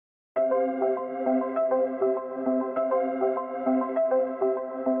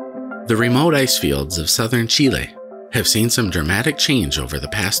The remote ice fields of southern Chile have seen some dramatic change over the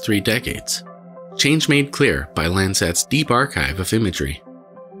past 3 decades, change made clear by Landsat's deep archive of imagery.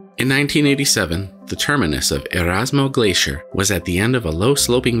 In 1987, the terminus of Erasmo Glacier was at the end of a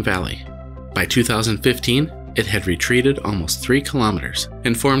low-sloping valley. By 2015, it had retreated almost 3 kilometers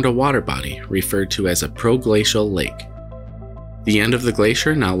and formed a water body referred to as a proglacial lake. The end of the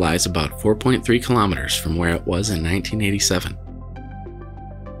glacier now lies about 4.3 kilometers from where it was in 1987.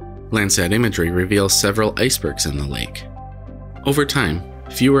 Landsat imagery reveals several icebergs in the lake. Over time,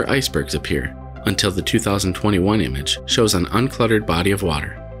 fewer icebergs appear, until the 2021 image shows an uncluttered body of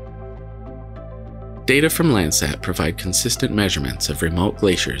water. Data from Landsat provide consistent measurements of remote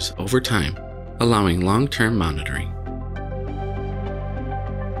glaciers over time, allowing long-term monitoring.